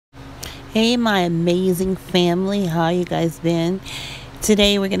Hey my amazing family, how you guys been?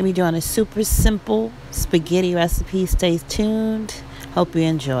 Today we're going to be doing a super simple spaghetti recipe. Stay tuned. Hope you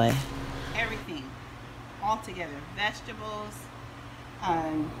enjoy. Everything all together, vegetables,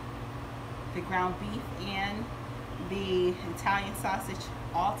 um, the ground beef and the Italian sausage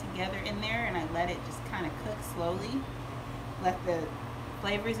all together in there, and I let it just kind of cook slowly. Let the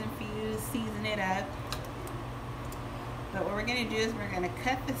flavors infuse, season it up. But what we're going to do is we're going to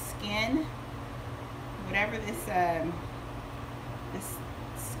cut the skin, whatever this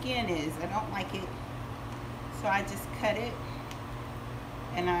skin is. I don't like it, so I just cut it,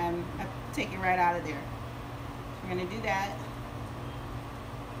 and I take it right out of there. So we're going to do that.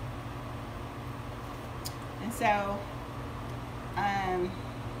 And so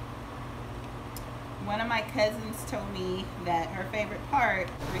one of my cousins told me that her favorite part,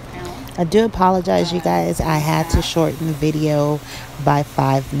 3 pounds. I do apologize, you guys. I had to shorten the video by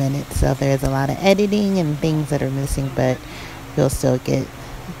 5 minutes, so there's a lot of editing and things that are missing, but you'll still get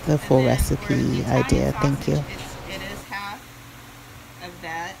the full recipe idea. Thank you. It is half of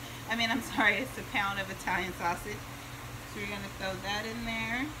that. I'm sorry, it's a pound of Italian sausage. So we're going to throw that in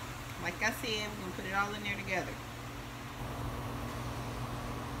there. Like I said, we're going to put it all in there together.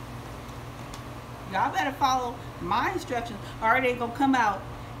 Y'all better follow my instructions, or it ain't gonna come out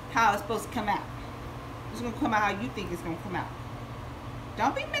how it's supposed to come out. It's gonna come out how you think it's gonna come out.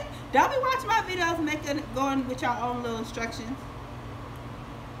 Don't be watching my videos going with your own little instructions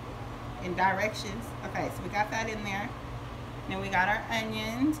and directions. Okay, so we got that in there. Then we got our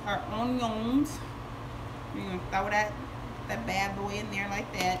onions. We're gonna throw that bad boy in there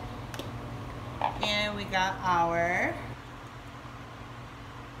like that. And we got our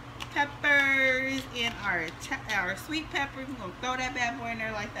peppers and our sweet peppers. We're gonna throw that bad boy in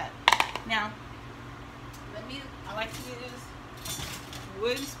there like that. Now, I like to use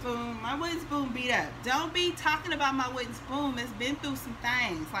wooden spoon. My wooden spoon beat up. Don't be talking about my wooden spoon. It's been through some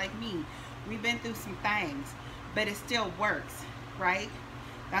things, like me. We've been through some things, but it still works, right?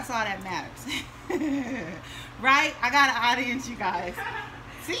 That's all that matters. Right? I got an audience, you guys.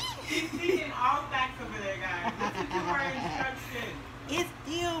 See? She's teaching all facts over there, guys. Listen to her instructions. It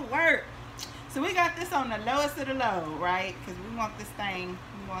still works. So we got this on the lowest of the low, right? Because we want this thing,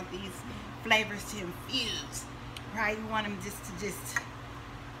 we want these flavors to infuse, right? We want them just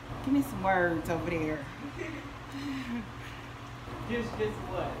give me some words over there. Just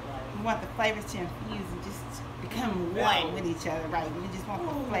what? Like, we want the flavors to infuse and just become one with each other, right? We just want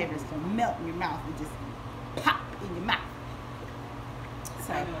the flavors to melt in your mouth and just pop in your mouth.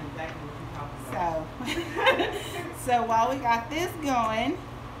 So, I know exactly what you're talking about. so while we got this going,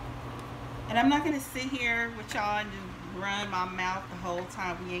 and I'm not gonna sit here with y'all and just run my mouth the whole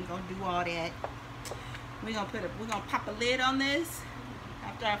time. We ain't gonna do all that. We're gonna pop a lid on this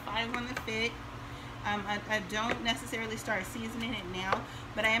after I find one to fit. I don't necessarily start seasoning it now,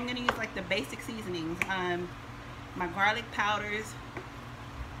 but I am gonna use like the basic seasonings. My garlic powders.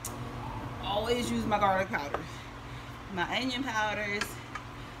 Always use my garlic powders. My onion powders.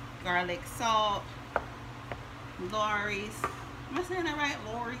 Garlic salt, Lawry's. Am I saying that right?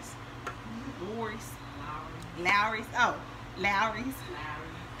 Lawry's. Oh, Lawry's.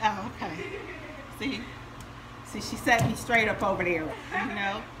 Oh, okay. See, she set me straight up over there. You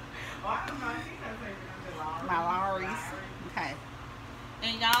know. My Lawry's. Okay.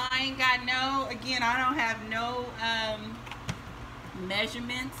 And y'all ain't got no. Again, I don't have no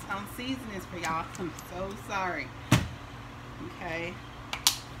measurements on seasonings for y'all. I'm so sorry. Okay.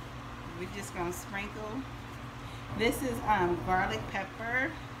 We're just gonna sprinkle. This is garlic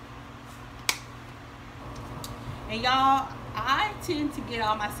pepper. And y'all, I tend to get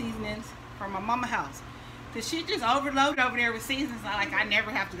all my seasonings from my mama's house, because she just overloaded over there with seasonings. Like, I never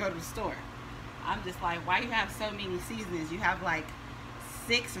have to go to the store. I'm just like, why you have so many seasonings? You have like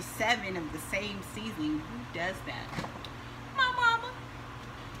 6 or 7 of the same seasoning. Who does that? My mama.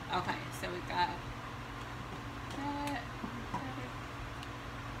 Okay, so we got that.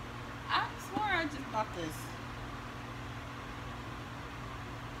 I swear I just bought this.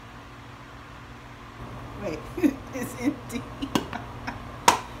 Wait, it's empty.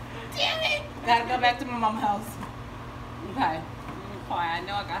 Damn it! Gotta go back to my mom's house. Okay, let me quiet. I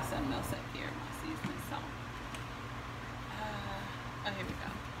know I got something else up here. My seasoning salt. Oh, here we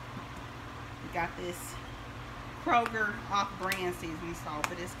go. We got this Kroger off-brand seasoning salt,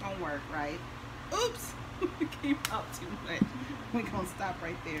 but it's gonna work, right? Oops! It came out too much. We're gonna stop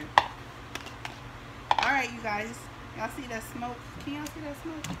right there. Alright, you guys. Y'all see that smoke? Can y'all see that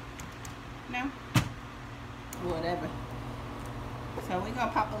smoke? No? Whatever. So we're going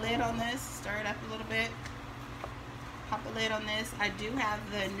to pop a lid on this. Stir it up a little bit. Pop a lid on this. I do have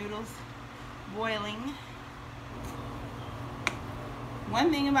the noodles boiling.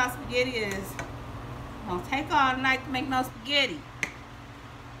 One thing about spaghetti is it don't take all night to make no spaghetti.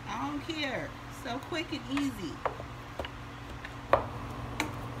 I don't care. So quick and easy.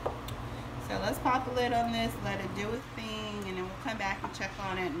 So let's pop the lid on this, let it do its thing, and then we'll come back and check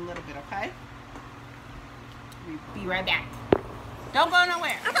on it in a little bit, okay? We'll be right back. Don't go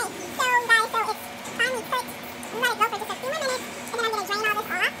nowhere. Okay, so guys, so it's finally cooked. We let it go for just a few more minutes, and then I'm going to drain all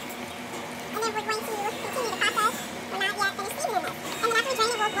this off. And then we're going to continue the process. We're not yet finished seasoning this. And then after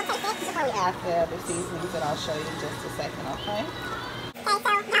we drain it, we'll taste it before we Add the other seasonings that I'll show you in just a second, okay? Okay, so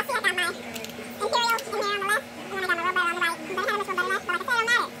y'all see I got my Imperial in there on the left, and then I got my real butter on the right. I'm going to have a little butter left, but like I said, it don't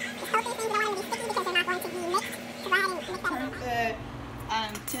matter. Just coat these things, you don't want them to be sticky because they're not going to be mixed. So go ahead and mix that Turn in.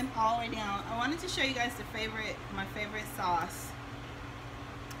 the temp all the way down. I wanted to show you guys my favorite sauce.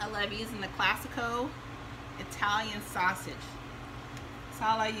 I love using the Classico Italian sausage. That's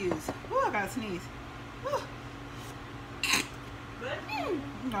all I use. Ooh, I gotta sneeze. Ooh.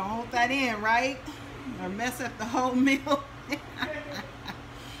 Don't hold that in, right? Or mess up the whole meal.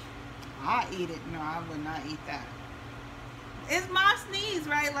 I'll eat it. No, I would not eat that. It's my sneeze,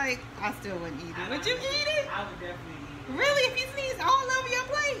 right? Like, I still wouldn't eat it. Would you eat it? I would definitely eat it. Really? If you sneeze all over your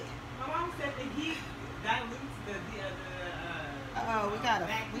plate? My mom said the heat dilutes the Uh-oh, we got a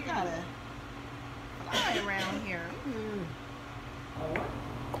fly around here. Ooh.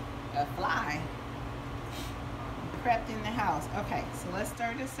 A fly crept in the house. Okay, so let's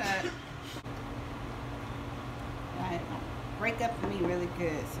stir this up. Right, break up for me really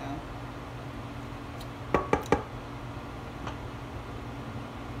good, so.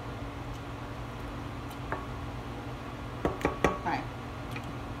 Okay,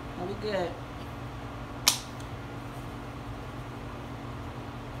 are we good?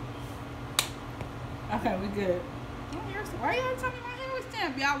 Okay, we good. Why y'all telling me my hair was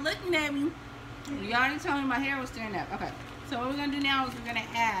standing up? Y'all looking at me. Y'all didn't tell me my hair was standing up. Okay, so what we're gonna do now is we're gonna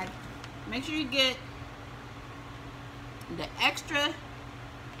add. Make sure you get the extra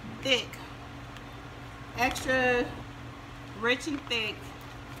thick, extra rich and thick.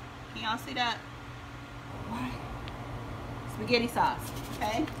 Can y'all see that? Spaghetti sauce.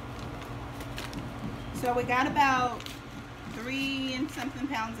 Okay. So we got about 3 and something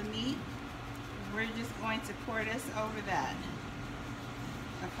pounds of meat. We're just going to pour this over that.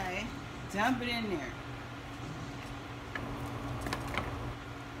 Okay, dump it in there.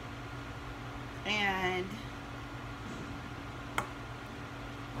 And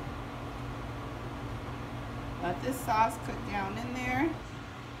let this sauce cook down in there.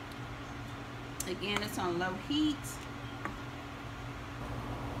 Again, it's on low heat.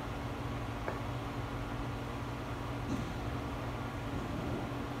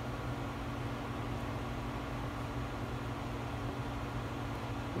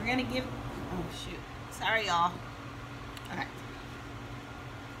 We're gonna give, oh shoot, sorry y'all. Okay.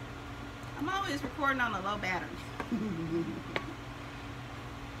 I'm always recording on a low battery.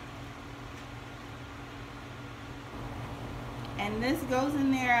 And this goes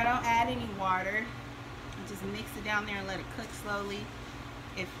in there, I don't add any water. I just mix it down there and let it cook slowly.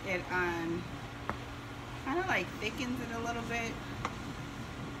 If it kind of like thickens it a little bit.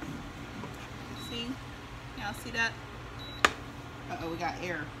 See? Y'all see that? Uh-oh, we got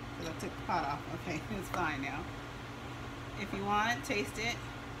air because I took the pot off. Okay, it's fine now. If you want, taste it.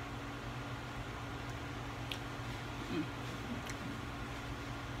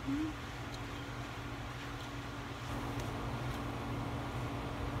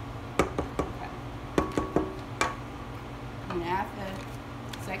 And add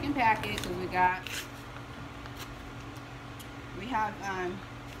the second packet because we have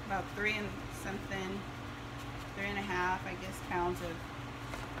about 3 and something, 3.5, I guess, pounds of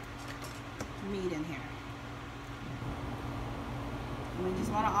meat in here. And we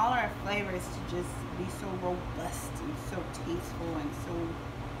just want all our flavors to just be so robust and so tasteful and so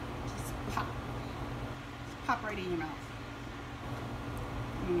just pop. Just pop right in your mouth.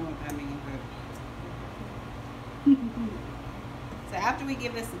 I don't know what that means, but. So after we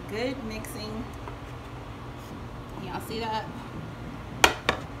give this a good mixing, y'all see that?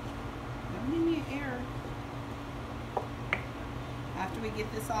 Don't give me an error. After we get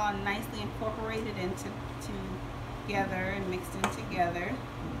this all nicely incorporated together and mixed in together,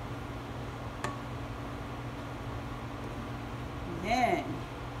 then,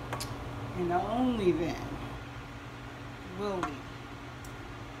 and only then, will we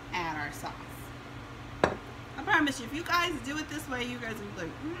add our sauce. I promise you, if you guys do it this way, you guys will be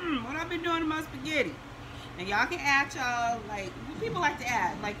like, what I've been doing to my spaghetti. And y'all can add y'all, like, what people like to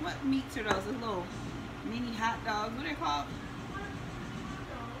add. Like, what meats are those? Those little mini hot dogs. What are they called?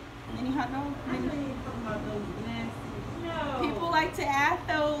 Mini hot dog? Mini. Talking about those nasty. No. People like to add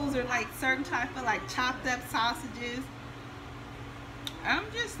those or like certain type of like chopped up sausages. I'm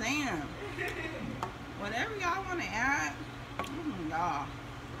just saying. Whatever y'all want to add. Y'all.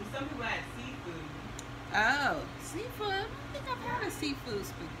 Some people add seafood. Oh, seafood. I don't think I've had a seafood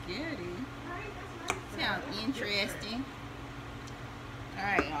spaghetti. Sounds interesting.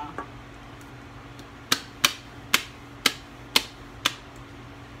 Alright, y'all.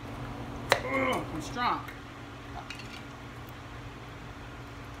 I'm strong.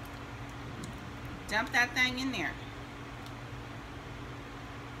 Dump that thing in there.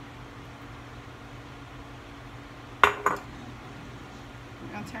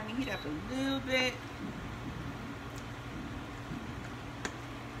 We're gonna turn the heat up a little bit.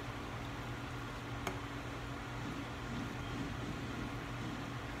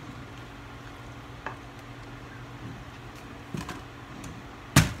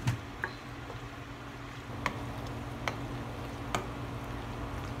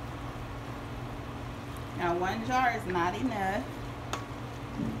 Now, one jar is not enough,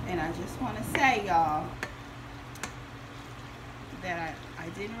 and I just want to say, y'all, that I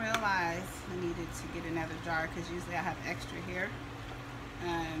didn't realize I needed to get another jar because usually I have extra here,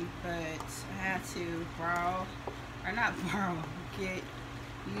 but I had to borrow, or not borrow,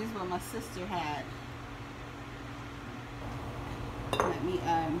 use what my sister had. Let me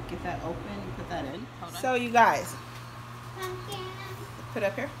get that open and put that in. Hold on. So you guys, put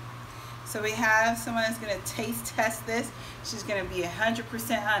up here. So we have someone that's going to taste test this. She's going to be 100%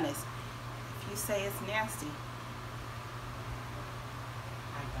 honest. If you say it's nasty,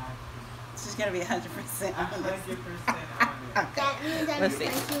 I got you. she's going to be 100% honest. 100% honest. That means I'm Let's see.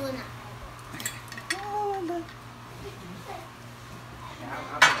 spicy or not. Oh, look. I'll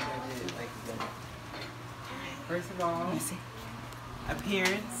put that in, like, first of all, Let me see.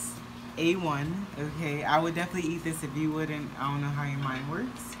 appearance, A1. Okay, I would definitely eat this if you wouldn't. I don't know how your mind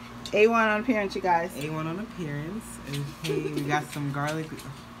works. A1 on appearance, you guys. A1 on appearance. Okay, we got some garlic.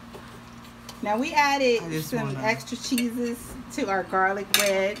 Now we added I just some wanna- extra cheeses to our garlic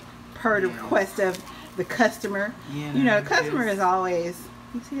bread per the Yes. request of the customer. You You know, the know, customer it's- is always,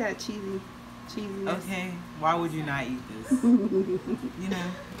 you see that cheesiness? Okay, why would you not eat this? You know,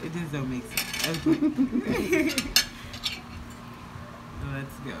 it just don't make sense. Okay.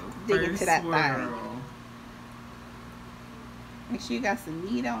 Let's go. Dig into that swirl. thigh. Make sure you got some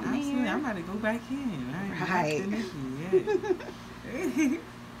meat on Absolutely, there. I'm about to go back in. I ain't Right. finished yet.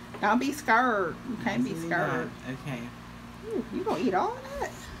 Don't be scared. You can't be Absolutely scared. not. Okay. Ooh, you gonna eat all of that?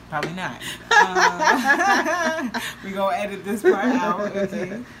 Probably not. We gonna edit this part out.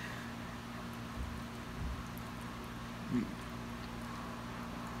 Okay.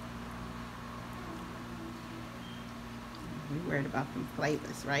 We worried about them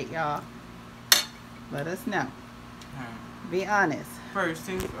flavors, right, y'all? Let us know. Alright. Be honest. First,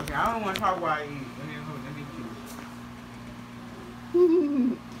 since, okay, I don't want to talk while I eat. Let me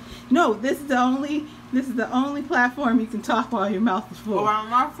choose. No, this is the only platform you can talk while your mouth is full. Oh, I'm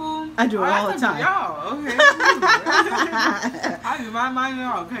my food? I do it all the that's up to time. Y'all, okay. I do mine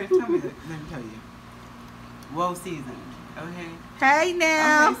all. Okay, tell me. Let me tell you. Well seasoned. Okay. Hey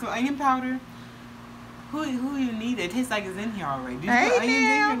now. Okay, so onion powder. Who you need? It tastes like it's in here already. Do you Hey, put onions in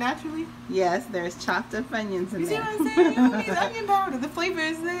now. here naturally? Yes, there's chopped up onions in You see there. what I'm saying? You don't need onion powder. The flavor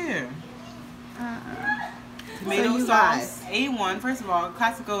is there. Tomato So you sauce, guys- A1. First of all,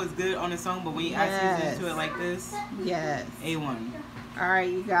 Classico is good on its own, but when you add seasoning to it like this, Yes. A1. All right,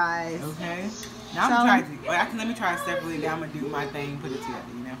 you guys. Okay. Now I'm So- gonna try it. Well, let me try it separately. Then I'm gonna do my thing, put it together.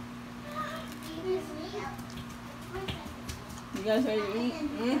 You know. You guys ready to eat?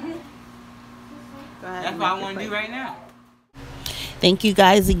 Mm-hmm. Go ahead. That's and what I make want your to do plate. right now. Thank you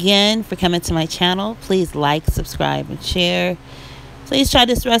guys again for coming to my channel. Please like, subscribe, and share. Please try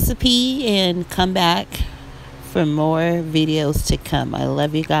this recipe and come back for more videos to come. I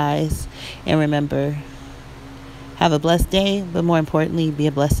love you guys. And remember, have a blessed day, but more importantly, be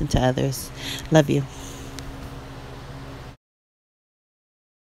a blessing to others. Love you.